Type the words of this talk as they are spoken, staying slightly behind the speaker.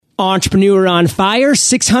Entrepreneur on Fire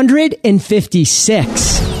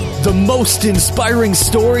 656. The most inspiring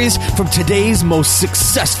stories from today's most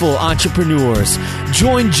successful entrepreneurs.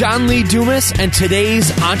 Join John Lee Dumas and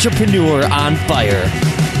today's Entrepreneur on Fire.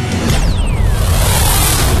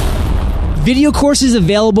 Video courses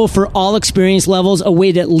available for all experience levels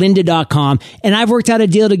await at lynda.com, and I've worked out a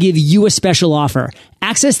deal to give you a special offer.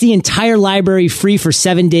 Access the entire library free for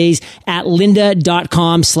 7 days at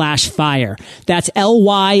lynda.com/fire. That's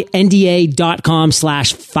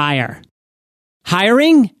LYNDA.com/fire.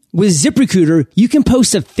 Hiring? With ZipRecruiter, you can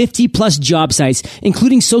post to 50+ job sites,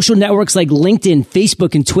 including social networks like LinkedIn,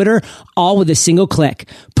 Facebook, and Twitter, all with a single click.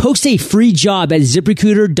 Post a free job at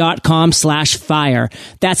ZipRecruiter.com/fire.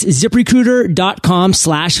 That's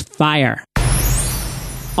ZipRecruiter.com/fire.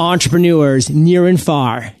 Entrepreneurs near and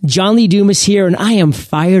far. John Lee Dumas here, and I am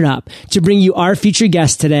fired up to bring you our featured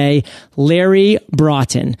guest today, Larry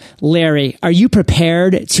Broughton. Larry, are you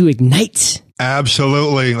prepared to ignite?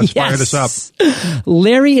 Absolutely. Let's fire this up.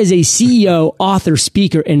 Larry is a CEO, author,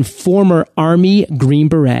 speaker, and former Army Green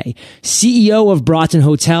Beret. CEO of Broughton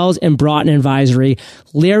Hotels and Broughton Advisory,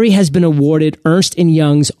 Larry has been awarded Ernst &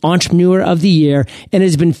 Young's Entrepreneur of the Year and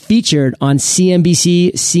has been featured on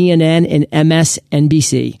CNBC, CNN, and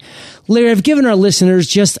MSNBC. Larry, I've given our listeners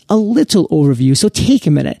just a little overview, so take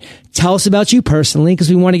a minute. Tell us about you personally,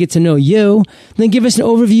 because we want to get to know you. Then give us an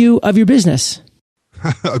overview of your business.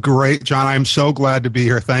 Great, John. I'm so glad to be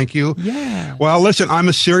here. Thank you. Yeah. Well, listen, I'm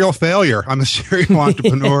a serial failure. I'm a serial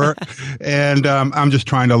entrepreneur, and I'm just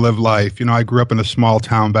trying to live life. You know, I grew up in a small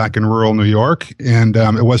town back in rural New York, and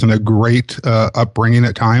it wasn't a great upbringing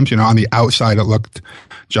at times. You know, on the outside, it looked,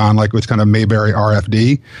 John, like it was kind of Mayberry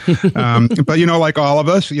RFD. But, you know, like all of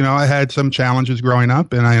us, you know, I had some challenges growing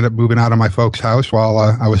up, and I ended up moving out of my folks' house while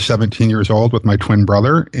I was 17 years old with my twin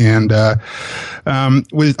brother. And I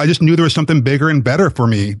just knew there was something bigger and better for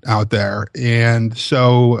me out there. And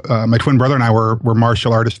so my twin brother and I were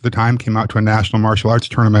martial artists at the time, came out to a national martial arts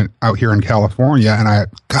tournament out here in California. And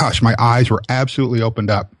my eyes were absolutely opened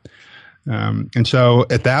up. And so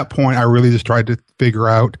at that point, I really just tried to figure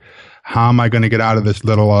out, how am I going to get out of this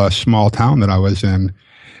little small town that I was in?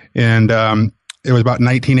 And it was about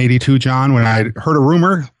 1982, John, when I heard a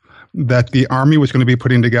rumor that the Army was going to be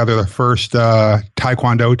putting together the first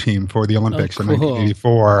Taekwondo team for the Olympics in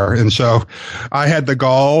 1984. And so I had the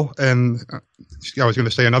gall, and I was going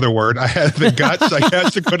to say another word. I had the guts, I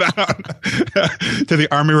guess, to go down to the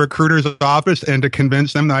Army recruiter's office and to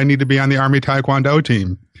convince them that I need to be on the Army Taekwondo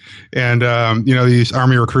team. And, you know, these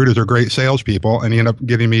Army recruiters are great salespeople, and he ended up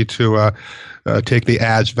getting me to take the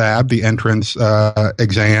ASVAB, the entrance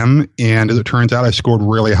exam. And as it turns out, I scored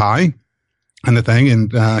really high on the thing.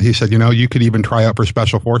 And he said, you know, you could even try out for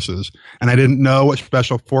Special Forces. And I didn't know what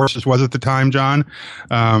Special Forces was at the time, John.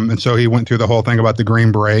 And so he went through the whole thing about the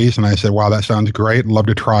Green Berets. And I said, wow, that sounds great. I'd love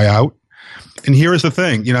to try out. And here's the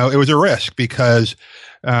thing, you know, it was a risk because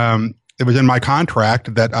it was in my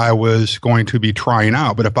contract that I was going to be trying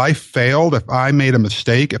out. But if I failed, if I made a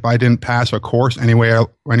mistake, if I didn't pass a course anywhere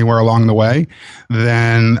along the way,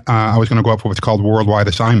 then I was going to go up for what's called worldwide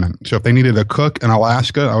assignment. So if they needed a cook in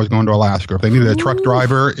Alaska, I was going to Alaska. If they needed a truck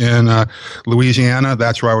driver in Louisiana,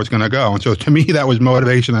 that's where I was going to go. And so to me, that was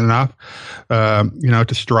motivation enough, you know,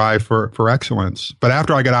 to strive for excellence. But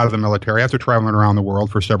after I got out of the military, after traveling around the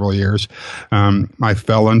world for several years, I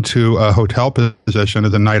fell into a hotel position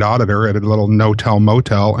as a night auditor at a little no-tell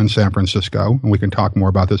motel in San Francisco. And we can talk more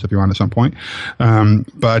about this if you want at some point.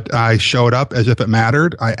 But I showed up as if it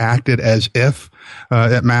mattered. I acted as if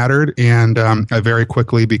it mattered. And I very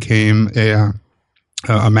quickly became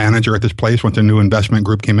a manager at this place once a new investment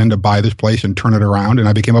group came in to buy this place and turn it around. And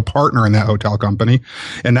I became a partner in that hotel company.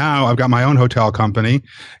 And now I've got my own hotel company,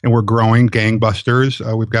 and we're growing gangbusters.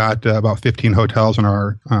 We've got about 15 hotels in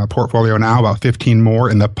our portfolio now, about 15 more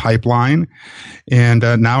in the pipeline. And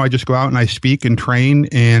now I just go out and I speak and train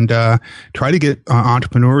and try to get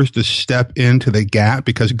entrepreneurs to step into the gap,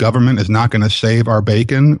 because government is not going to save our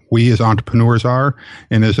bacon. We as entrepreneurs are.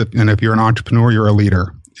 And if you're an entrepreneur, you're a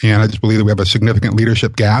leader. And I just believe that we have a significant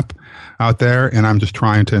leadership gap out there. And I'm just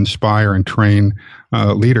trying to inspire and train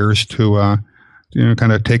leaders to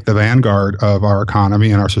kind of take the vanguard of our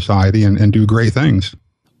economy and our society and do great things.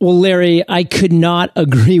 Well, Larry, I could not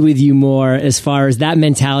agree with you more as far as that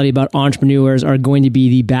mentality about entrepreneurs are going to be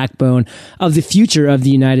the backbone of the future of the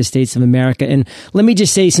United States of America. And let me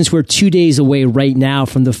just say, since we're 2 days away right now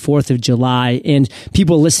from the 4th of July, and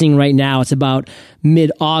people listening right now, it's about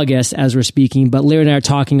mid-August as we're speaking, but Larry and I are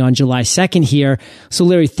talking on July 2nd here. So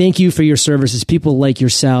Larry, thank you for your services. People like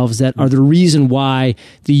yourselves that are the reason why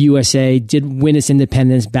the USA did win its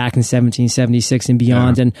independence back in 1776 and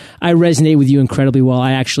beyond. Yeah. And I resonate with you incredibly well.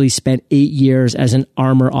 I actually spent 8 years as an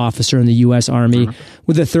armor officer in the U.S. Army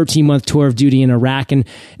with a 13-month tour of duty in Iraq. And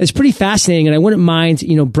it's pretty fascinating. And I wouldn't mind,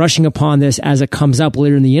 brushing upon this as it comes up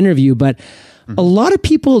later in the interview, but a lot of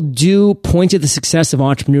people do point to the success of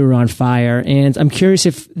Entrepreneur on Fire, and I'm curious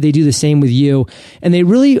if they do the same with you. And they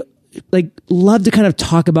really love to kind of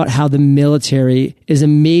talk about how the military is a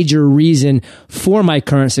major reason for my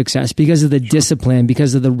current success because of the discipline,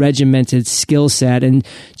 because of the regimented skill set, and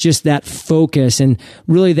just that focus, and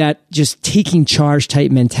really that just taking charge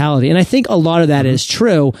type mentality. And I think a lot of that is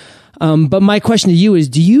true. But my question to you is,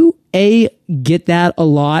 do you get that a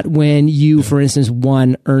lot when you, for instance,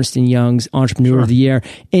 won Ernst & Young's Entrepreneur of the Year?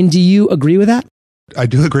 And do you agree with that? I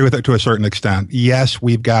do agree with it to a certain extent. Yes,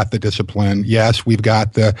 we've got the discipline. Yes, we've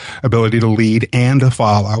got the ability to lead and to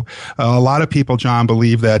follow. A lot of people, John,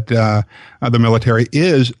 believe that the military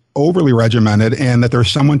is overly regimented and that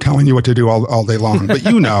there's someone telling you what to do all day long. But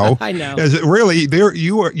I know. Is it really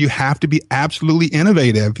you have to be absolutely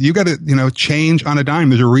innovative. You got to, change on a dime.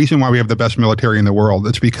 There's a reason why we have the best military in the world.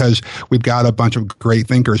 It's because we've got a bunch of great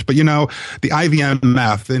thinkers. But the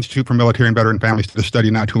IVMF, the Institute for Military and Veteran Families, did a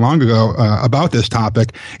study not too long ago about this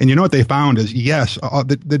topic. And you know what they found is, yes,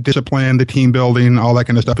 the discipline, the team building, all that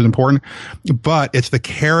kind of stuff is important. But it's the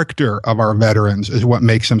character of our veterans is what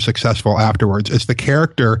makes them successful afterwards. It's the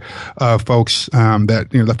character of folks that,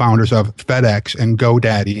 the founders of FedEx and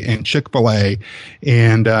GoDaddy and Chick-fil-A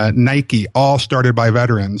and Nike, all started by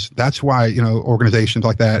veterans. That's why, organizations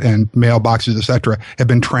like that and mailboxes, et cetera, have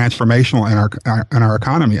been transformational in our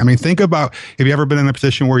economy. I mean, think about, have you ever been in a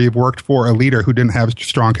position where you've worked for a leader who didn't have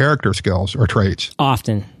strong character skills or traits?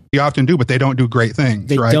 Often. You often do, but they don't do great things.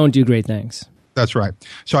 They don't do great things. That's right.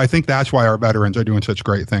 So I think that's why our veterans are doing such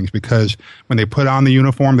great things, because when they put on the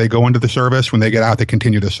uniform, they go into the service. When they get out, they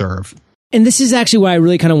continue to serve. And this is actually why I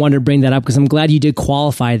really kind of wanted to bring that up, because I'm glad you did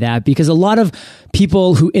qualify that, because a lot of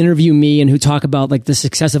people who interview me and who talk about the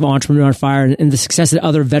success of Entrepreneur on Fire and the success that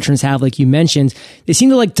other veterans have, like you mentioned, they seem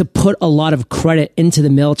to put a lot of credit into the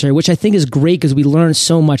military, which I think is great because we learn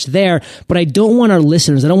so much there. But I don't want our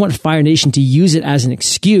listeners, I don't want Fire Nation to use it as an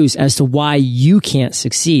excuse as to why you can't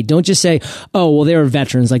succeed. Don't just say, oh, well, they're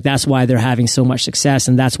veterans. That's why they're having so much success.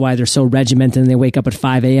 And that's why they're so regimented and they wake up at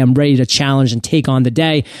 5 a.m. ready to challenge and take on the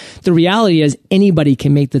day. The reality is anybody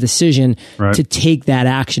can make the decision to take that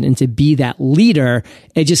action and to be that leader.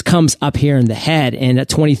 It just comes up here in the head. And at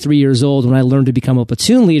 23 years old, when I learned to become a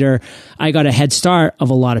platoon leader, I got a head start of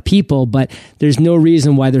a lot of people, but there's no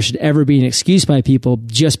reason why there should ever be an excuse by people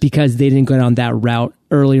just because they didn't go down that route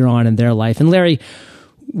earlier on in their life. And Larry,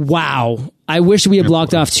 wow. I wish we had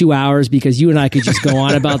blocked off 2 hours because you and I could just go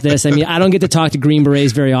on about this. I mean, I don't get to talk to Green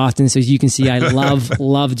Berets very often, so as you can see, I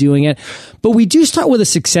love doing it. But we do start with a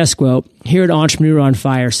success quote here at Entrepreneur on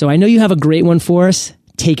Fire. So I know you have a great one for us.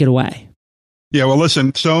 Take it away. Yeah, well,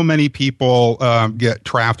 listen, so many people get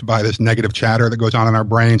trapped by this negative chatter that goes on in our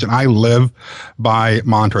brains, and I live by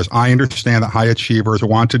mantras. I understand that high achievers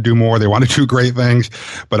want to do more. They want to do great things,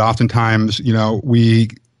 but oftentimes, we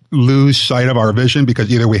lose sight of our vision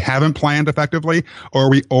because either we haven't planned effectively or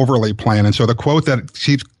we overly plan. And so the quote that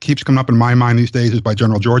keeps coming up in my mind these days is by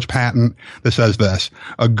General George Patton that says this: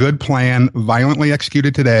 a good plan violently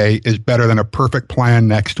executed today is better than a perfect plan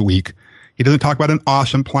next week. He doesn't talk about an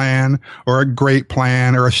awesome plan or a great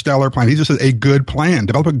plan or a stellar plan. He just says a good plan.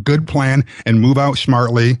 Develop a good plan and move out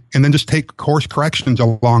smartly, and then just take course corrections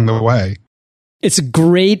along the way. It's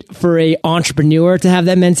great for an entrepreneur to have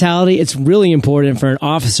that mentality. It's really important for an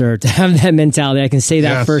officer to have that mentality. I can say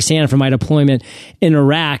that firsthand from my deployment in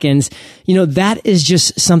Iraq. And, that is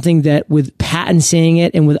just something that with Patton saying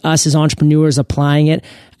it and with us as entrepreneurs applying it,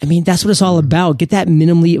 I mean, that's what it's all about. Get that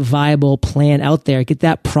minimally viable plan out there. Get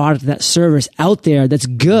that product, that service out there that's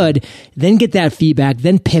good. Then get that feedback,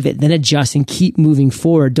 then pivot, then adjust and keep moving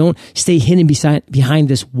forward. Don't stay hidden behind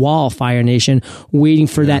this wall, Fire Nation, waiting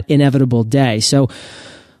for that inevitable day. So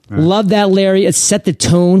love that, Larry. It's set the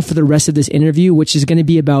tone for the rest of this interview, which is going to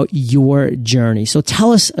be about your journey. So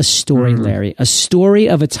tell us a story, Larry, a story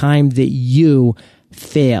of a time that you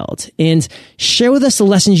failed, and share with us the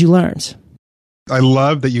lessons you learned. I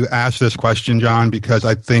love that you asked this question, John, because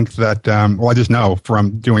I think that, I just know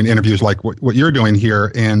from doing interviews like what you're doing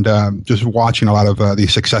here and just watching a lot of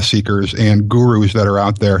these success seekers and gurus that are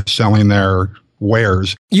out there selling their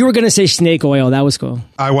wares. You were going to say snake oil. That was cool.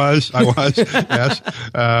 I was, yes.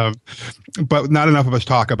 But not enough of us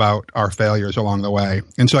talk about our failures along the way.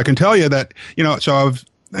 And so I can tell you that, so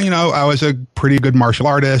I was a pretty good martial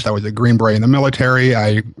artist. I was a Green Beret in the military.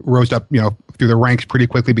 I rose up, through the ranks pretty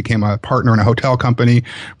quickly, became a partner in a hotel company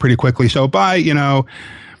pretty quickly. So by, the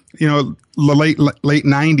late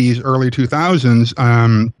 90s, early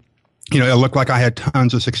 2000s, it looked like I had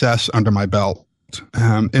tons of success under my belt.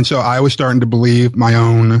 And so I was starting to believe my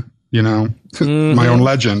own, my own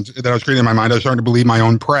legend that I was creating in my mind. I was starting to believe my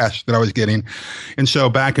own press that I was getting. And so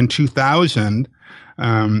back in 2000,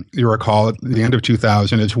 you recall at the end of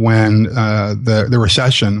 2000 is when the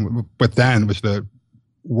recession, but then was the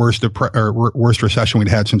worst recession we'd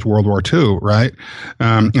had since World War II, right?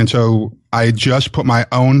 And so I just started my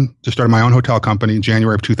own hotel company in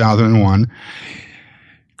January of 2001.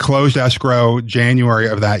 Closed escrow January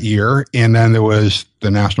of that year, and then there was the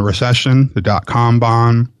national recession, the dot-com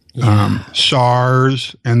bomb,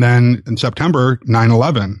 SARS, and then in September,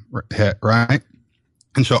 9/11 hit, right?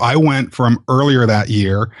 And so I went from earlier that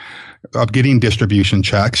year of getting distribution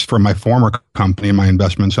checks from my former company and my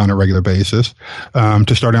investments on a regular basis,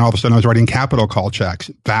 to starting all of a sudden I was writing capital call checks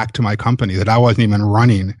back to my company that I wasn't even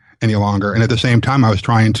running any longer. And at the same time, I was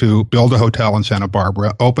trying to build a hotel in Santa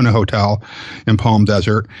Barbara, open a hotel in Palm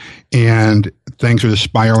Desert, and things were just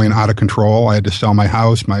spiraling out of control. I had to sell my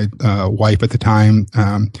house, my wife at the time,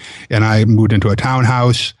 and I moved into a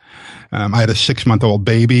townhouse. I had a 6-month-old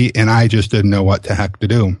baby, and I just didn't know what the heck to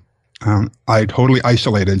do. I totally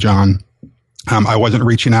isolated, John. I wasn't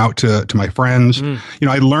reaching out to my friends.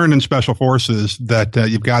 I learned in Special Forces that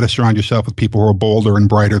you've got to surround yourself with people who are bolder and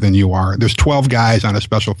brighter than you are. There's 12 guys on a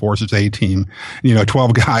Special Forces A team,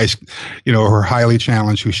 12 guys, who are highly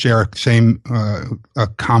challenged, who share a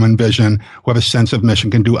common vision, who have a sense of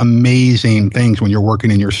mission, can do amazing things when you're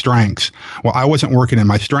working in your strengths. Well, I wasn't working in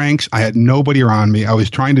my strengths. I had nobody around me. I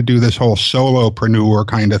was trying to do this whole solopreneur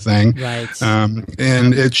kind of thing. Right.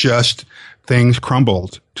 And it's just, things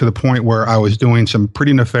crumbled to the point where I was doing some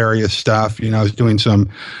pretty nefarious stuff. I was doing some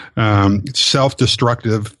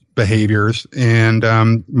self-destructive behaviors,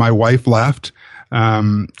 and my wife left.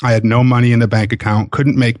 I had no money in the bank account,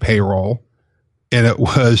 couldn't make payroll. And it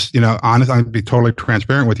was, honest, I'm going to be totally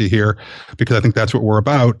transparent with you here, because I think that's what we're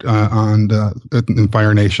about in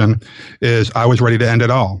Fire Nation, is I was ready to end it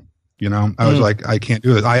all. I was like, I can't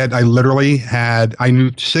do this. I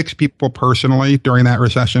knew 6 people personally during that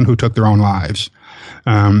recession who took their own lives,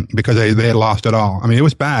 because they had lost it all. I mean, it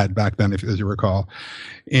was bad back then, as you recall.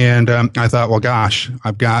 And, I thought, well, gosh,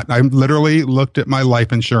 I literally looked at my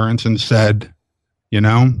life insurance and said,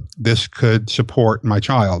 this could support my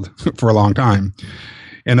child for a long time.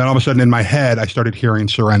 And then all of a sudden in my head, I started hearing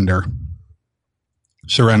surrender,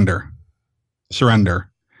 surrender, surrender.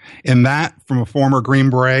 And that, from a former Green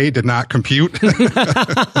Beret, did not compute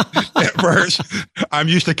at first. I'm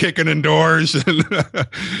used to kicking in doors and,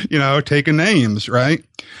 taking names, right?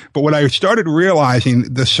 But what I started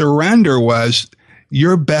realizing, the surrender was,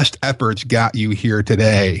 your best efforts got you here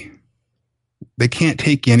today. They can't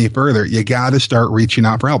take you any further. You got to start reaching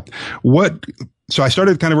out for help. So I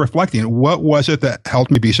started kind of reflecting, what was it that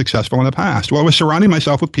helped me be successful in the past? Well, I was surrounding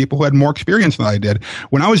myself with people who had more experience than I did.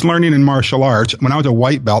 When I was learning in martial arts, when I was a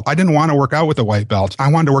white belt, I didn't want to work out with the white belts.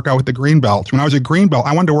 I wanted to work out with the green belts. When I was a green belt,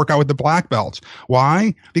 I wanted to work out with the black belts.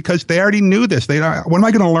 Why? Because they already knew this. What am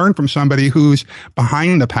I going to learn from somebody who's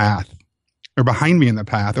behind the path, or behind me in the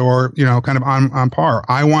path, or, kind of on par?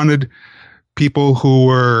 I wanted people who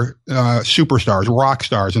were superstars, rock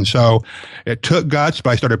stars. And so it took guts, but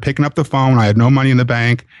I started picking up the phone. I had no money in the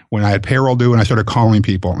bank when I had payroll due, and I started calling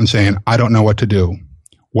people and saying, I don't know what to do.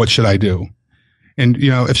 What should I do? And,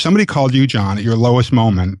 if somebody called you, John, at your lowest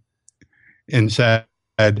moment and said,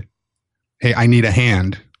 hey, I need a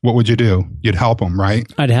hand, what would you do? You'd help them,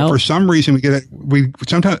 right? I'd help. For some reason,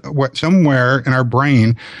 somewhere in our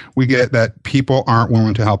brain, we get that people aren't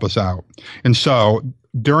willing to help us out. And so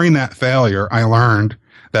during that failure, I learned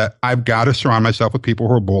that I've got to surround myself with people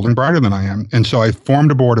who are bolder and brighter than I am. And so I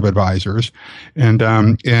formed a board of advisors, and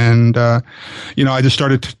I just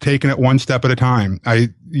started taking it one step at a time. I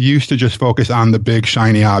used to just focus on the big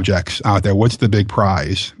shiny objects out there. What's the big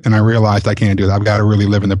prize? And I realized I can't do that. I've got to really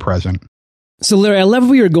live in the present. So, Larry, I love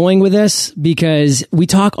where you're going with this, because we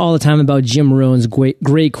talk all the time about Jim Rohn's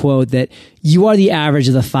great quote that you are the average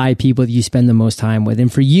of the 5 people that you spend the most time with.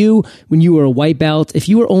 And for you, when you were a white belt, if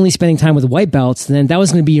you were only spending time with white belts, then that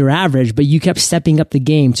was going to be your average, but you kept stepping up the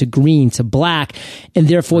game to green, to black, and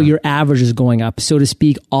therefore your average is going up. So to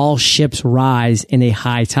speak, all ships rise in a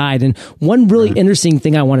high tide. And one really interesting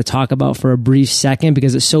thing I want to talk about for a brief second,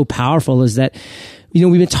 because it's so powerful, is that we've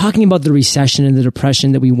been talking about the recession and the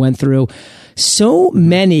depression that we went through. So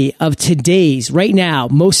many of today's, right now,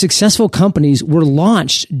 most successful companies were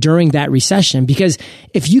launched during that recession. recession, because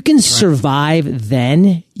if you can survive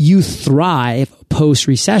then, you thrive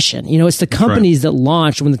post-recession. You know, it's the companies that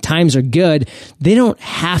launch when the times are good. They don't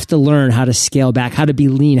have to learn how to scale back, how to be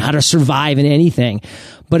lean, how to survive in anything.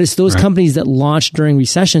 But it's those companies that launch during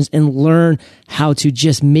recessions and learn how to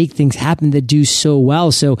just make things happen that do so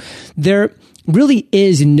well. So there really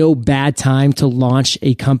is no bad time to launch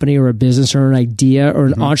a company or a business or an idea or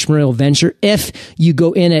an entrepreneurial venture if you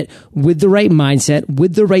go in it with the right mindset,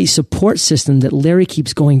 with the right support system that Larry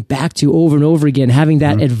keeps going back to over and over again, having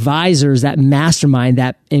that advisors, that mastermind,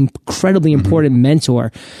 that incredibly important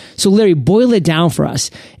mentor. So Larry, boil it down for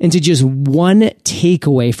us into just one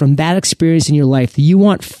takeaway from that experience in your life that you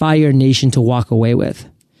want Fire Nation to walk away with.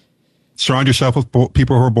 Surround yourself with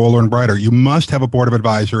people who are bolder and brighter. You must have a board of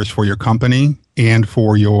advisors for your company and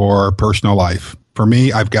for your personal life. For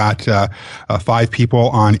me, I've got 5 people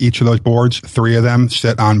on each of those boards. 3 of them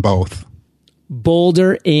sit on both.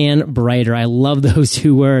 Bolder and brighter. I love those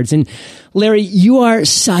 2 words. And Larry, you are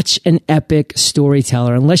such an epic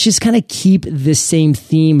storyteller. And let's just kind of keep this same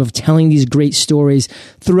theme of telling these great stories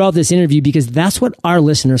throughout this interview, because that's what our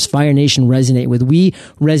listeners, Fire Nation, resonate with. We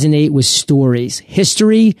resonate with stories,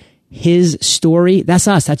 history, his story. That's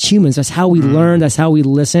us. That's humans. That's how we learn. That's how we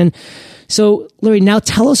listen. So Larry, now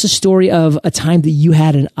tell us a story of a time that you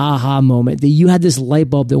had an aha moment, that you had this light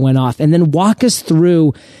bulb that went off, and then walk us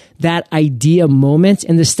through that idea moment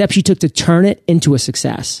and the steps you took to turn it into a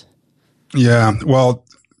success. Yeah. Well,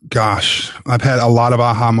 gosh, I've had a lot of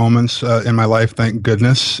aha moments in my life, thank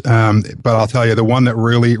goodness. But I'll tell you, the one that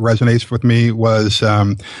really resonates with me was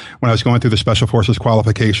when I was going through the Special Forces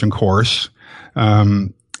qualification course.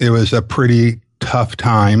 It was a pretty tough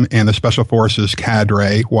time, and the Special Forces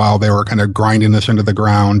cadre, while they were kind of grinding us into the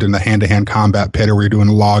ground in the hand-to-hand combat pit, or we were doing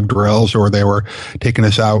log drills, or they were taking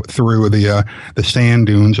us out through the sand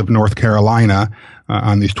dunes of North Carolina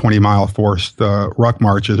on these 20-mile forced ruck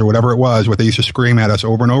marches, or whatever it was, what they used to scream at us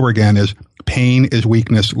over and over again is, pain is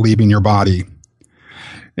weakness leaving your body.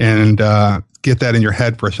 And get that in your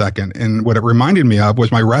head for a second. And what it reminded me of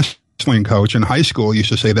was my wrestling coach in high school used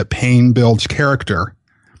to say that pain builds character.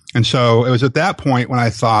 And so it was at that point when I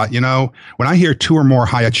thought, you know, when I hear 2 or more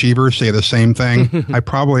high achievers say the same thing, I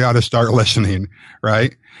probably ought to start listening,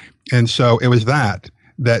 right? And so it was that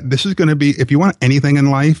this is going to be, if you want anything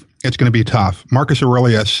in life, it's going to be tough. Marcus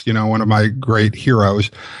Aurelius, you know, one of my great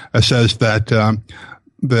heroes, says that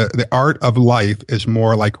the art of life is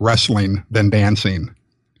more like wrestling than dancing.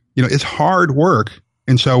 You know, it's hard work.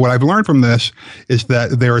 And so what I've learned from this is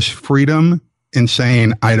that there is freedom in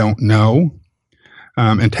saying, I don't know.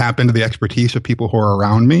 And tap into the expertise of people who are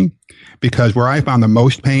around me, because where I found the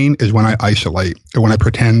most pain is when I isolate or when I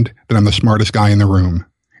pretend that I'm the smartest guy in the room.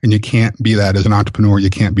 And you can't be that as an entrepreneur. You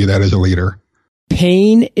can't be that as a leader.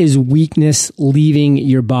 Pain is weakness leaving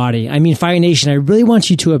your body. I mean, Fire Nation, I really want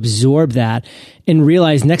you to absorb that and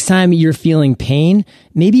realize next time you're feeling pain,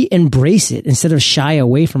 maybe embrace it instead of shy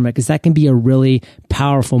away from it, because that can be a really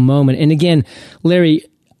powerful moment. And again, Larry,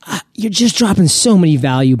 you're just dropping so many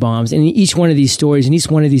value bombs in each one of these stories, in each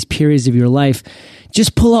one of these periods of your life.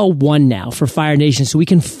 Just pull out one now for Fire Nation so we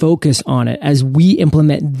can focus on it as we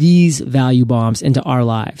implement these value bombs into our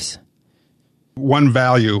lives. One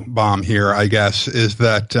value bomb here, I guess, is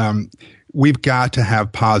that we've got to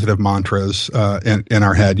have positive mantras in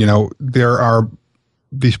our head. You know, there are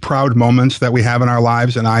these proud moments that we have in our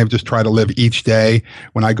lives, and I just try to live each day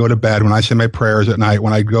when I go to bed, when I say my prayers at night,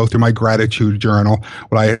 when I go through my gratitude journal.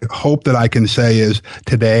 What I hope that I can say is,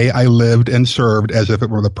 today I lived and served as if it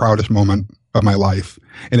were the proudest moment of my life.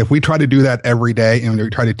 And if we try to do that every day, and we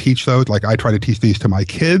try to teach those, like I try to teach these to my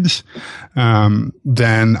kids,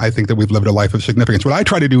 then I think that we've lived a life of significance. What I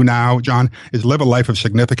try to do now, John, is live a life of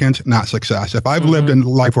significance, not success. If I've lived in a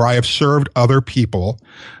life where I have served other people,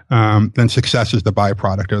 then success is the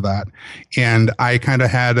byproduct of that. And I kind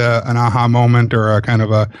of had an aha moment, or a kind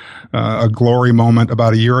of a glory moment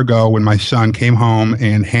about a year ago when my son came home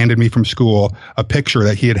and handed me from school a picture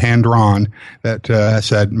that he had hand drawn that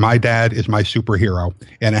said, "My dad is my superhero."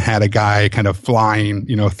 And it had a guy kind of flying,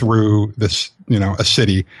 you know, through this, you know, a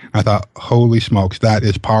city. I thought, holy smokes, that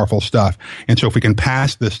is powerful stuff. And so if we can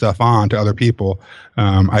pass this stuff on to other people,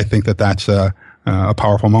 I think that that's a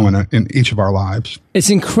powerful moment in each of our lives. It's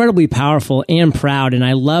incredibly powerful and proud. And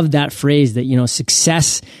I love that phrase that, you know,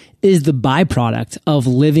 success is the byproduct of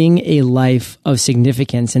living a life of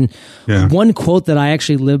significance. And one quote that I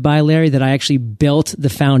actually live by, Larry, that I actually built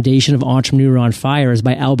the foundation of Entrepreneur on Fire, is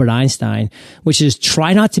by Albert Einstein, which is,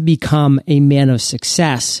 try not to become a man of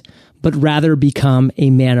success, but rather become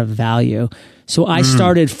a man of value. So I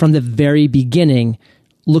started from the very beginning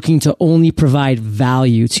looking to only provide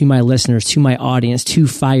value to my listeners, to my audience, to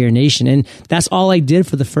Fire Nation. And that's all I did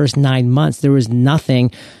for the first 9 months. There was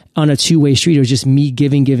nothing on a two-way street. It was just me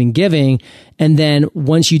giving. And then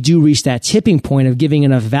once you do reach that tipping point of giving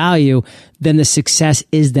enough value, then the success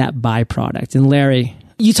is that byproduct. And Larry,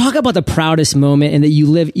 you talk about the proudest moment and that you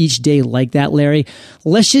live each day like that, Larry.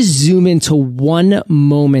 Let's just zoom into one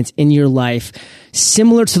moment in your life,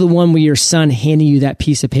 similar to the one where your son handed you that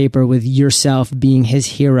piece of paper with yourself being his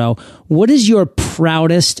hero. What is your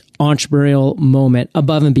proudest entrepreneurial moment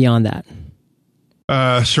above and beyond that?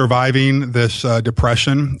 Surviving this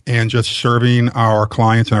depression and just serving our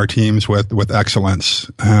clients and our teams with excellence.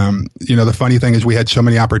 The funny thing is we had so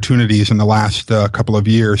many opportunities in the last couple of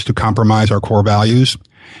years to compromise our core values.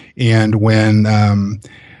 And when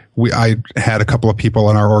I had a couple of people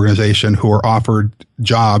in our organization who were offered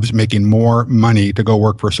jobs making more money to go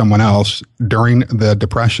work for someone else during the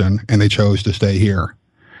depression, and they chose to stay here.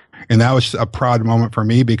 And that was a proud moment for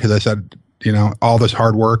me because I said, all this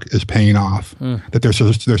hard work is paying off, that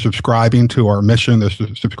they're subscribing to our mission. They're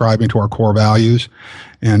subscribing to our core values.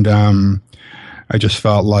 And I just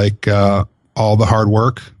felt like all the hard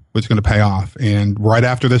work was going to pay off. And right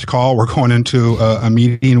after this call, we're going into a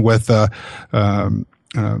meeting with a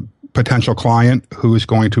potential client who is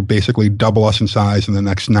going to basically double us in size in the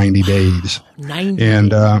next 90 days. 90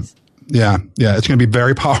 days. Yeah, it's going to be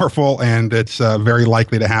very powerful, and it's very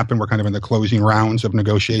likely to happen. We're kind of in the closing rounds of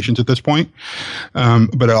negotiations at this point,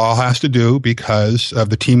 but it all has to do because of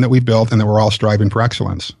the team that we built and that we're all striving for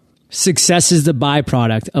excellence. Success is the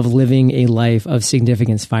byproduct of living a life of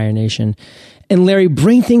significance, Fire Nation. And Larry,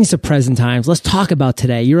 bring things to present times. Let's talk about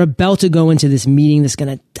today. You're about to go into this meeting that's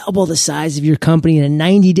going to double the size of your company in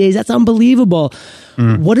 90 days. That's unbelievable.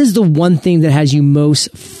 What is the one thing that has you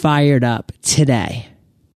most fired up today?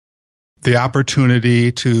 The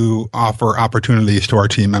opportunity to offer opportunities to our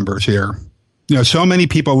team members here. So many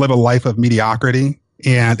people live a life of mediocrity,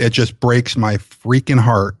 and it just breaks my freaking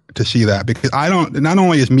heart to see that, because not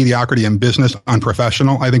only is mediocrity in business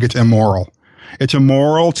unprofessional, I think it's immoral. It's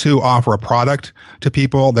immoral to offer a product to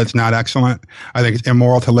people that's not excellent. I think it's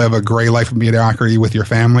immoral to live a gray life of mediocrity with your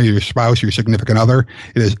family, your spouse, your significant other.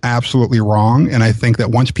 It is absolutely wrong. And I think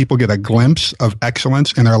that once people get a glimpse of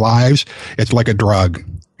excellence in their lives, it's like a drug,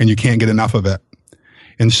 and you can't get enough of it.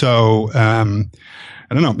 And so,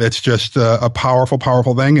 I don't know, it's just a powerful,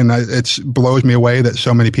 powerful thing. And it blows me away that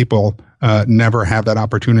so many people never have that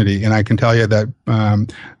opportunity. And I can tell you that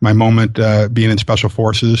my moment being in Special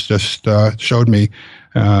Forces just showed me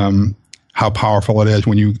how powerful it is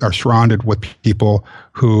when you are surrounded with people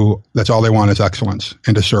who that's all they want is excellence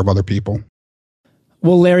and to serve other people.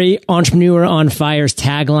 Well, Larry, Entrepreneur on Fire's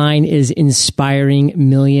tagline is inspiring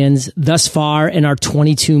millions. Thus far, in our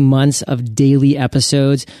 22 months of daily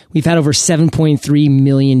episodes, we've had over 7.3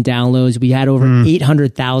 million downloads. We had over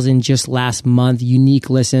 800,000 just last month, unique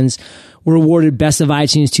listens. We're awarded Best of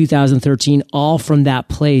iTunes 2013, all from that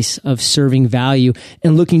place of serving value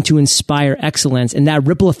and looking to inspire excellence. And that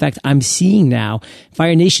ripple effect I'm seeing now.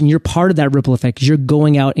 Fire Nation, you're part of that ripple effect because you're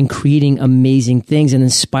going out and creating amazing things and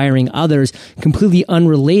inspiring others, completely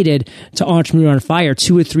unrelated to Entrepreneur on Fire,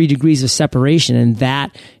 2 or 3 degrees of separation. And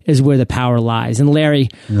that is where the power lies. And Larry,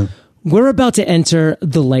 we're about to enter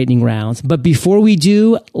the lightning round. But before we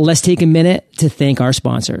do, let's take a minute to thank our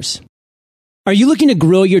sponsors. Are you looking to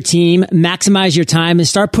grow your team, maximize your time, and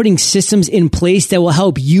start putting systems in place that will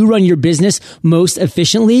help you run your business most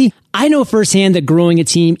efficiently? I know firsthand that growing a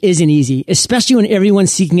team isn't easy, especially when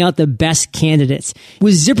everyone's seeking out the best candidates.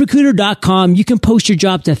 With ZipRecruiter.com, you can post your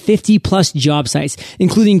job to 50 plus job sites,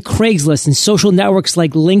 including Craigslist and social networks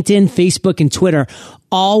like LinkedIn, Facebook, and Twitter,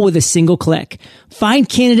 all with a single click. Find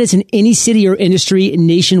candidates in any city or industry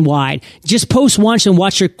nationwide. Just post once and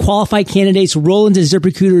watch your qualified candidates roll into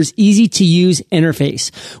ZipRecruiter's easy-to-use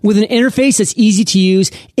interface. With an interface that's easy to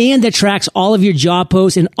use and that tracks all of your job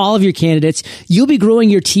posts and all of your candidates, you'll be growing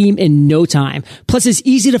your team in no time. Plus, it's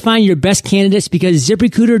easy to find your best candidates because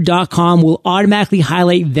ZipRecruiter.com will automatically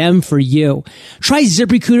highlight them for you. Try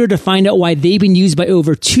ZipRecruiter to find out why they've been used by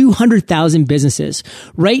over 200,000 businesses.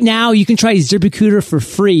 Right now, you can try ZipRecruiter for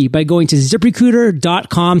free by going to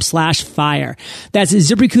ZipRecruiter.com/fire. That's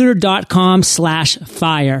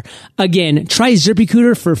ZipRecruiter.com/fire. Again, try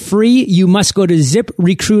ZipRecruiter for free. You must go to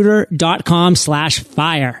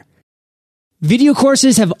ZipRecruiter.com/fire. Video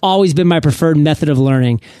courses have always been my preferred method of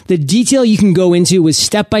learning. The detail you can go into with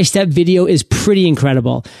step-by-step video is pretty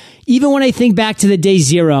incredible. Even when I think back to the day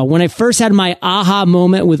zero, when I first had my aha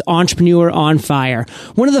moment with Entrepreneur on Fire,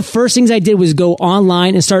 one of the first things I did was go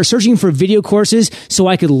online and start searching for video courses so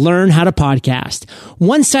I could learn how to podcast.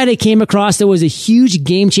 One site I came across that was a huge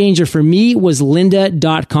game changer for me was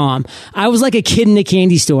lynda.com. I was like a kid in a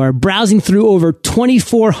candy store, browsing through over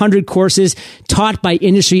 2,400 courses taught by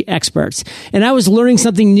industry experts. And I was learning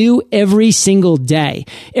something new every single day.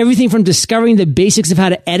 Everything from discovering the basics of how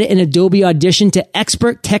to edit in Adobe Audition to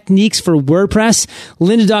expert techniques for WordPress,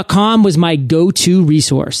 lynda.com was my go-to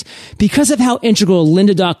resource. Because of how integral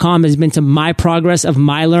lynda.com has been to my progress of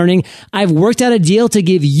my learning, I've worked out a deal to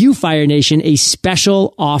give you, Fire Nation, a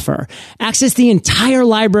special offer. Access the entire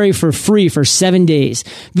library for free for 7 days.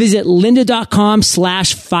 Visit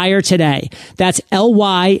lynda.com/fire today. That's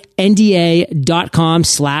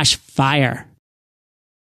lynda.com/fire.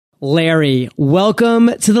 Larry,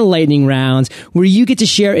 welcome to the lightning rounds, where you get to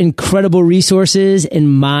share incredible resources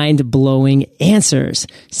and mind-blowing answers.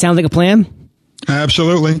 Sound like a plan?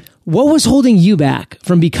 Absolutely. What was holding you back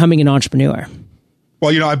from becoming an entrepreneur?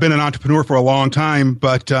 Well, I've been an entrepreneur for a long time,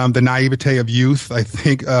 but the naivete of youth, I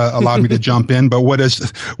think, allowed me to jump in. But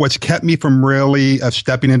what's kept me from really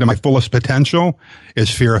stepping into my fullest potential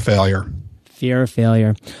is fear of failure. Fear of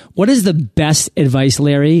failure. What is the best advice,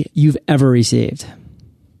 Larry, you've ever received?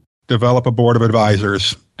 Develop a board of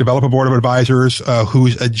advisors. Develop a board of advisors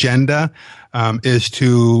whose agenda is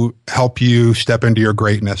to help you step into your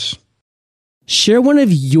greatness. Share one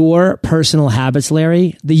of your personal habits,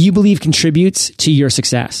 Larry, that you believe contributes to your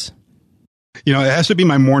success. It has to be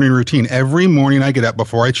my morning routine. Every morning I get up,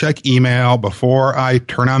 before I check email, before I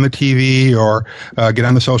turn on the TV or get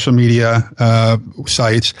on the social media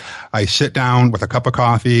sites, I sit down with a cup of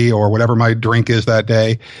coffee or whatever my drink is that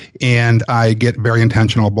day, and I get very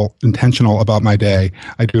intentional about my day.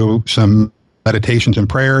 I do some meditations and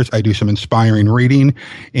prayers. I do some inspiring reading,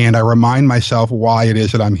 and I remind myself why it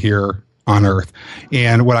is that I'm here on earth.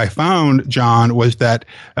 And what I found, John, was that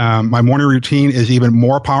my morning routine is even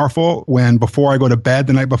more powerful when, before I go to bed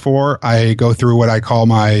the night before, I go through what I call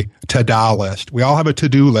my to-do list. We all have a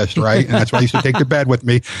to-do list, right? And that's what I used to take to bed with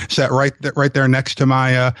me, set right there next to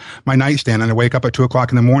my my nightstand. And I wake up at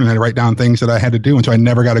 2:00 in the morning and I write down things that I had to do. And so I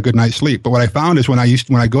never got a good night's sleep. But what I found is when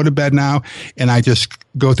I go to bed now and I just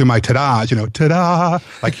go through my ta-das, ta-da,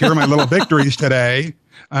 like, here are my little victories today.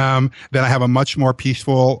 Then I have a much more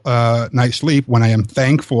peaceful night's sleep when I am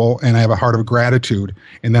thankful and I have a heart of gratitude.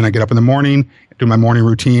 And then I get up in the morning, do my morning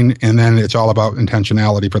routine, and then it's all about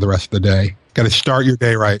intentionality for the rest of the day. Got to start your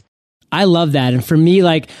day right. I love that. And for me,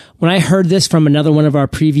 like, when I heard this from another one of our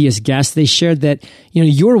previous guests, they shared that,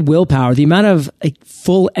 your willpower, the amount of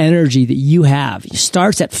full energy that you have,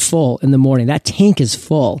 starts at full in the morning. That tank is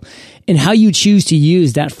full. And how you choose to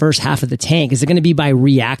use that first half of the tank, is it going to be by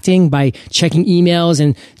reacting, by checking emails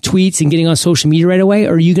and tweets and getting on social media right away?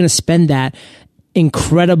 Or are you going to spend that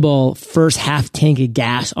incredible first half tank of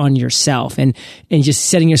gas on yourself and just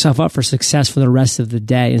setting yourself up for success for the rest of the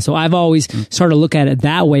day? And so I've always started to look at it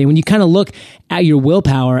that way. When you kind of look at your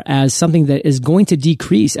willpower as something that is going to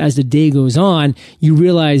decrease as the day goes on, you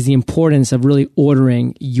realize the importance of really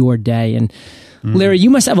ordering your day. And Larry, you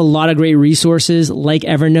must have a lot of great resources like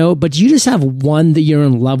Evernote, but do you just have one that you're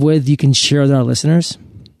in love with you can share with our listeners?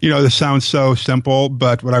 This sounds so simple,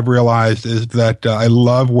 but what I've realized is that I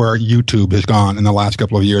love where YouTube has gone in the last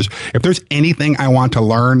couple of years. If there's anything I want to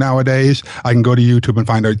learn nowadays, I can go to YouTube and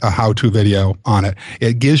find a how-to video on it.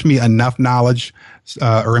 It gives me enough knowledge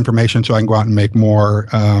or information so I can go out and make more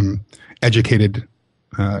educated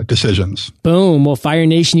decisions. Boom. Well, Fire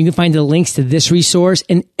Nation, you can find the links to this resource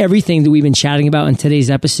and everything that we've been chatting about in today's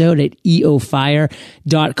episode at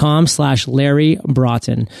eofire.com/Larry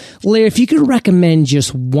Broughton. Larry, if you could recommend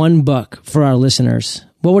just one book for our listeners,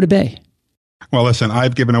 what would it be? Well, listen,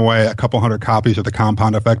 I've given away a couple hundred copies of The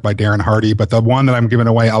Compound Effect by Darren Hardy, but the one that I'm giving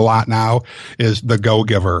away a lot now is The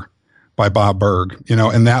Go-Giver by Bob Burg.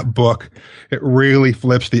 In that book, it really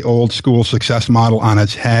flips the old school success model on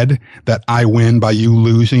its head, that I win by you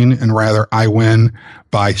losing, and rather I win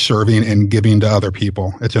by serving and giving to other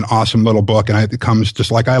people. It's an awesome little book, and it comes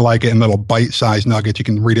just like I like it, in little bite-sized nuggets. You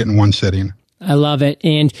can read it in one sitting. I love it.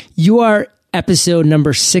 And you are episode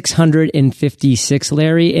number 656,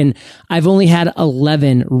 Larry, and I've only had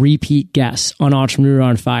 11 repeat guests on Entrepreneur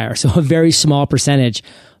on Fire, so a very small percentage.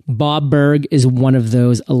 Bob Burg is one of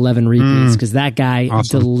those 11 repeats, because that guy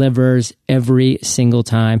delivers every single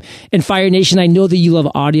time. And Fire Nation, I know that you love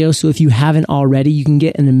audio, so if you haven't already, you can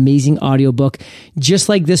get an amazing audiobook just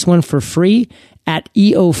like this one for free at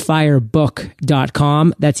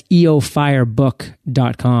eofirebook.com. That's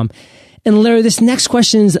eofirebook.com. And Larry, this next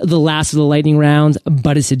question is the last of the lightning round,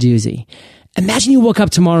 but it's a doozy. Imagine you woke up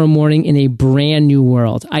tomorrow morning in a brand new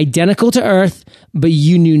world, identical to Earth, but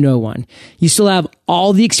you knew no one. You still have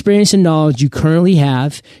all the experience and knowledge you currently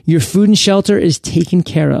have. Your food and shelter is taken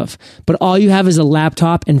care of, but all you have is a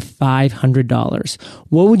laptop and $500.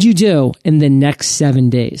 What would you do in the next 7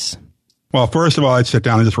 days? Well, first of all, I'd sit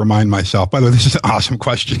down and just remind myself. By the way, this is an awesome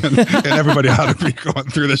question, and everybody ought to be going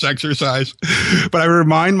through this exercise. But I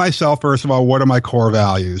remind myself, first of all, what are my core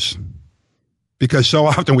values? Because so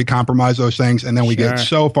often we compromise those things and then we get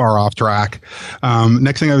so far off track.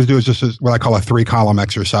 Next thing I would do is just what I call a 3-column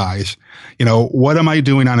exercise. You know, what am I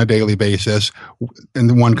doing on a daily basis in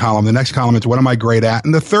the one column? The next column is what am I great at?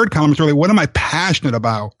 And the third column is really what am I passionate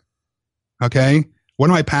about? Okay. What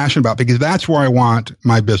am I passionate about? Because that's where I want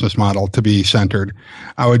my business model to be centered.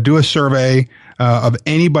 I would do a survey of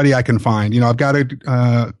anybody I can find. You know, I've got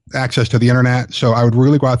access to the internet, so I would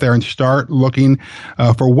really go out there and start looking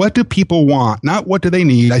for what do people want, not what do they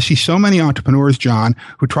need. I see so many entrepreneurs, John,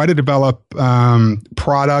 who try to develop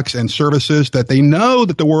products and services that they know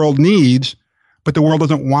that the world needs, but the world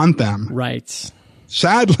doesn't want them. Right.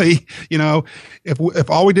 Sadly, you know, if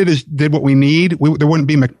all we did what we need, there wouldn't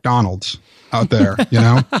be McDonald's out there, you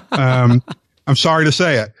know. I'm sorry to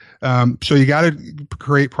say it. So you got to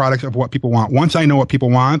create products of what people want. Once I know what people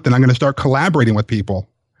want, then I'm going to start collaborating with people.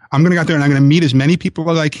 I'm going to go out there and I'm going to meet as many people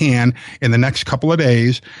as I can in the next couple of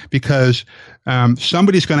days because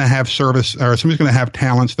somebody's going to have service or somebody's going to have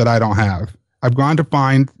talents that I don't have. I've gone to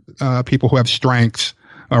find people who have strengths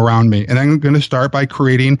around me. And I'm going to start by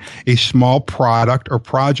creating a small product or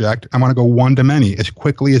project. I want to go one to many as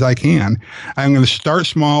quickly as I can. I'm going to start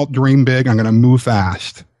small, dream big. I'm going to move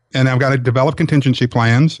fast. And I've got to develop contingency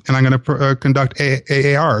plans, and I'm going to conduct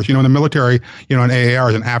AARs. You know, in the military, you know, an AAR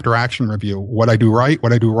is an after action review. What I do right,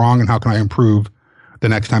 what I do wrong, and how can I improve the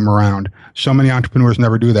next time around. So many entrepreneurs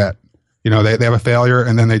never do that. You know, they have a failure,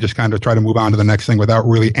 and then they just kind of try to move on to the next thing without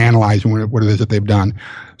really analyzing what it is that they've done.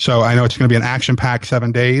 So I know it's going to be an action-packed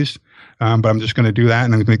 7 days, but I'm just going to do that,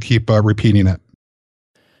 and I'm going to keep repeating it.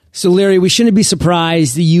 So, Larry, we shouldn't be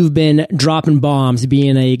surprised that you've been dropping bombs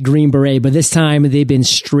being a Green Beret, but this time they've been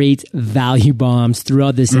straight value bombs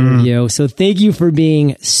throughout this interview. So thank you for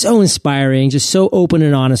being so inspiring, just so open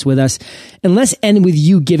and honest with us. And let's end with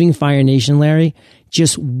you giving Fire Nation, Larry,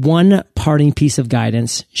 just one parting piece of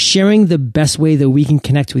guidance, sharing the best way that we can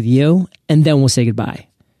connect with you, and then we'll say goodbye.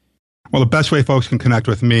 Well, the best way folks can connect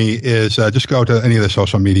with me is just go to any of the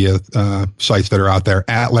social media sites that are out there.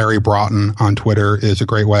 At Larry Broughton on Twitter is a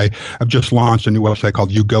great way. I've just launched a new website called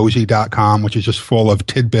ugozi.com, which is just full of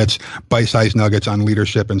tidbits, bite-sized nuggets on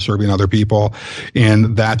leadership and serving other people.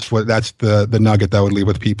 And that's the nugget that I would leave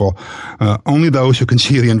with people. Only those who can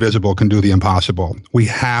see the invisible can do the impossible. We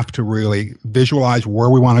have to really visualize where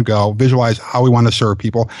we want to go, visualize how we want to serve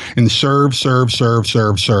people, and serve.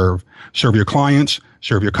 Serve your clients,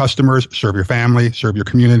 serve your customers, serve your family, serve your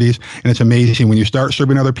communities. And it's amazing when you start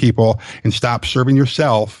serving other people and stop serving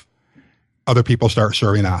yourself, other people start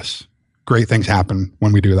serving us. Great things happen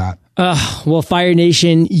when we do that. Well, Fire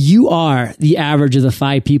Nation, you are the average of the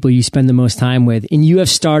 5 people you spend the most time with. And you have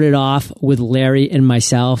started off with Larry and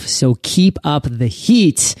myself. So keep up the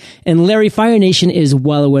heat. And Larry, Fire Nation is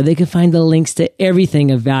well aware. They can find the links to everything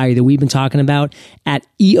of value that we've been talking about at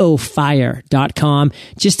eofire.com.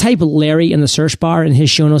 Just type Larry in the search bar and his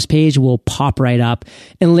show notes page will pop right up.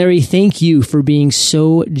 And Larry, thank you for being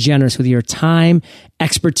so generous with your time,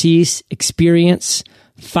 expertise, experience.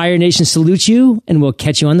 Fire Nation salutes you, and we'll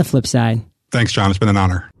catch you on the flip side. Thanks, John. It's been an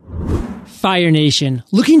honor. Fire Nation,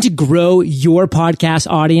 looking to grow your podcast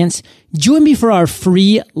audience? Join me for our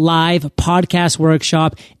free live podcast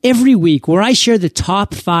workshop every week where I share the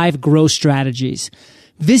top 5 growth strategies.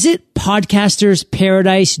 Visit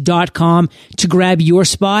podcastersparadise.com to grab your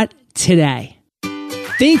spot today.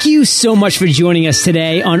 Thank you so much for joining us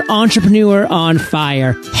today on Entrepreneur on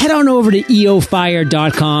Fire. Head on over to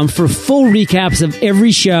eofire.com for full recaps of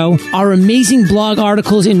every show, our amazing blog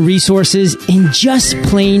articles and resources, and just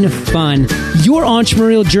plain fun. Your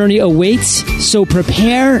entrepreneurial journey awaits, so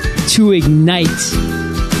prepare to ignite.